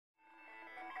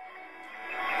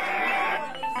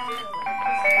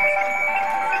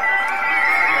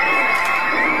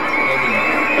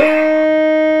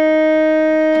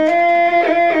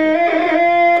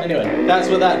That's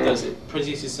what that does. It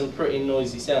produces some pretty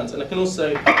noisy sounds. And I can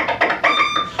also...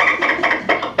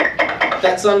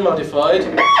 That's unmodified.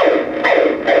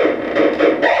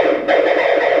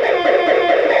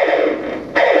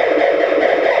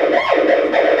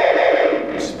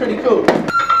 Which is pretty cool.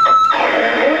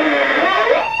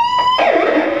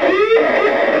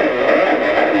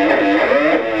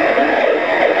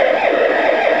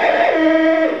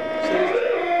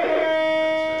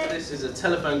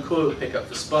 Telephone coil pickup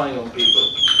for spying on people,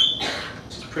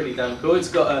 which is pretty damn cool. It's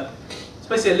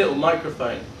basically a little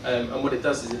microphone, and what it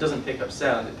does is it doesn't pick up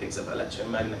sound, it picks up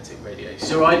electromagnetic radiation. Is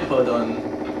your iPod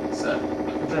on, sir?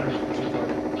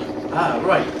 Ah,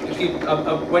 right. If you,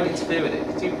 I went to interfere with it.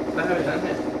 Could you bear it down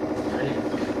here?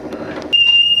 Right.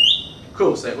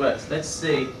 Cool, so it works. Let's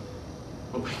see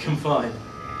what we can find.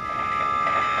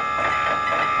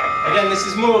 Again, this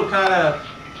is more kind of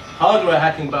hardware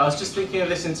hacking, but I was just thinking of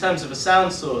this in terms of a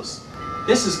sound source.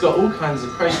 This has got all kinds of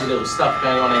crazy little stuff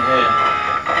going on in here.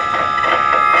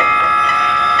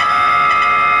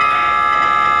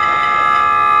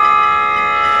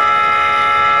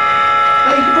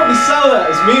 Now you could probably sell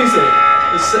that as music.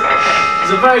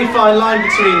 There's a very fine line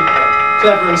between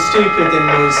clever and stupid in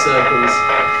noise circles.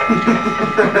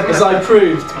 As I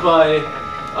proved by,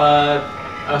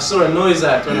 I saw a noise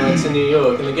act when I went to New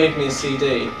York, and they gave me a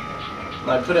CD. And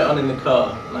I put it on in the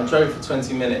car, and I drove for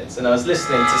 20 minutes, and I was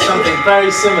listening to something very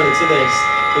similar to this.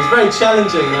 It was very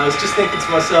challenging, and I was just thinking to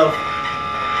myself,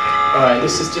 alright,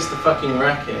 this is just a fucking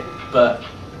racket, but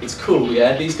it's cool,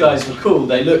 yeah? These guys were cool,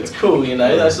 they looked cool, you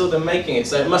know? I saw them making it,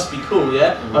 so it must be cool,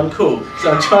 yeah? I'm cool.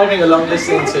 So I'm driving along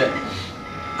listening to it,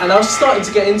 and I was starting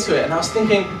to get into it, and I was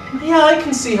thinking, yeah, I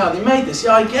can see how they made this,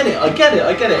 yeah, I get it.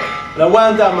 And I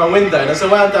wound down my window, and as I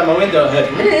wound down my window, I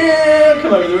heard,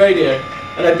 come over the radio.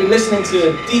 And I'd been listening to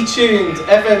a detuned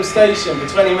FM station for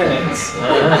 20 minutes. It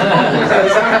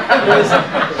was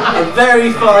a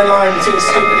very fine line between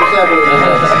stupid and clever.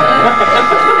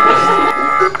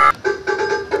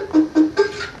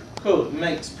 Cool, it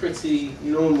makes pretty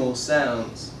normal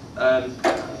sounds.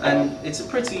 And it's a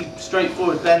pretty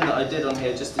straightforward bend that I did on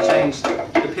here just to change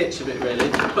the pitch of it really.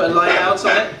 Put a line out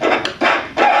on it.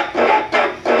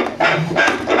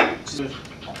 Just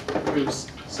proves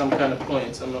some kind of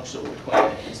point. I'm not sure what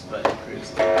point it is, but it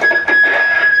proves it.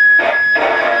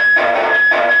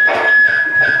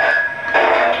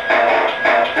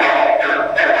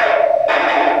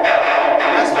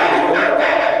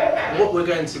 What we're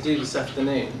going to do this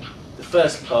afternoon, the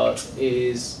first part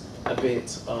is a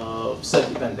bit of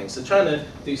circuit bending. So trying to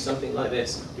do something like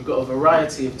this, we've got a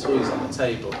variety of toys on the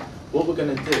table. What we're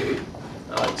going to do,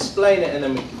 I'll explain it and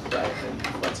then we can go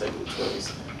and take the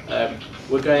toys.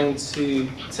 We're going to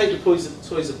take the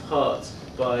toys apart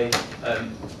by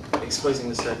exposing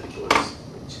the circuit boards,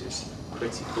 which is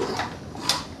pretty cool.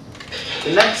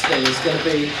 The next thing is going to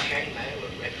be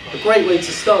a great way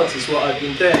to start is what I've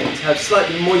been doing, to have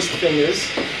slightly moist fingers.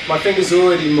 My fingers are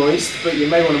already moist, but you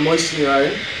may want to moisten your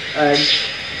own.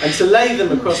 And to lay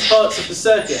them across parts of the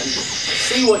circuit and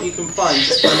see what you can find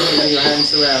just by moving your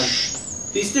hands around.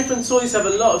 These different toys have a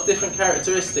lot of different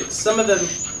characteristics. Some of them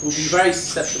will be very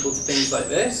susceptible to things like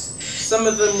this. Some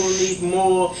of them will need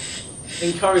more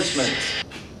encouragement.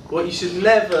 What you should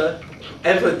never,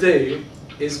 ever do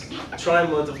is try and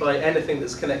modify anything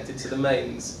that's connected to the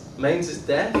mains. Mains is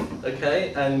death,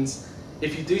 okay? And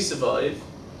if you do survive,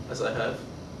 as I have,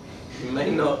 you may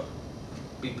not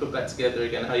be put back together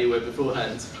again how you were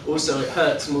beforehand. Also, it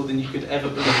hurts more than you could ever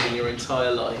believe in your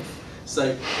entire life.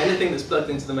 So anything that's plugged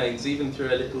into the mains, even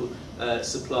through a little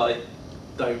supply,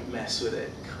 don't mess with it,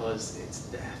 because it's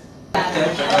death.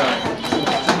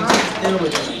 Deal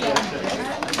with it.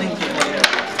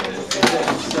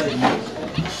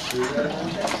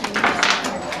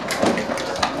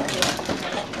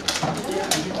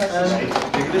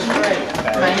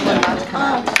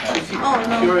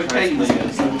 If you're okay with it,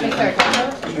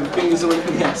 your fingers all in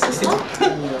the ass.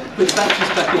 Put the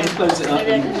batteries back in, close it up,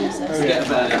 and forget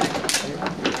about it.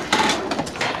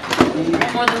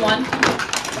 More than one?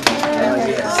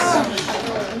 Yes.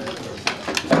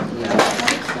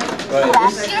 Right,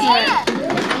 this is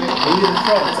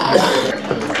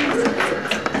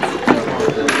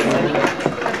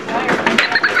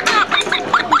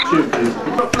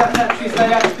flat batteries, they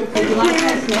actually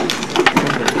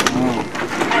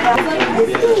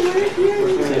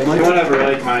Whatever,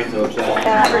 like Michael.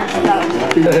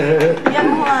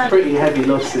 Pretty heavy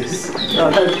losses.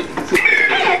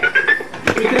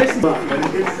 We can listen back when you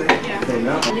can see.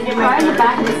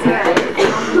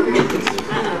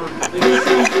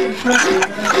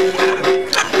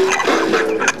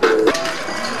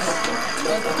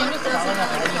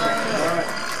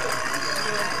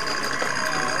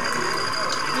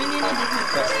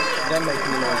 am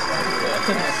making the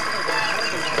noise. Yeah.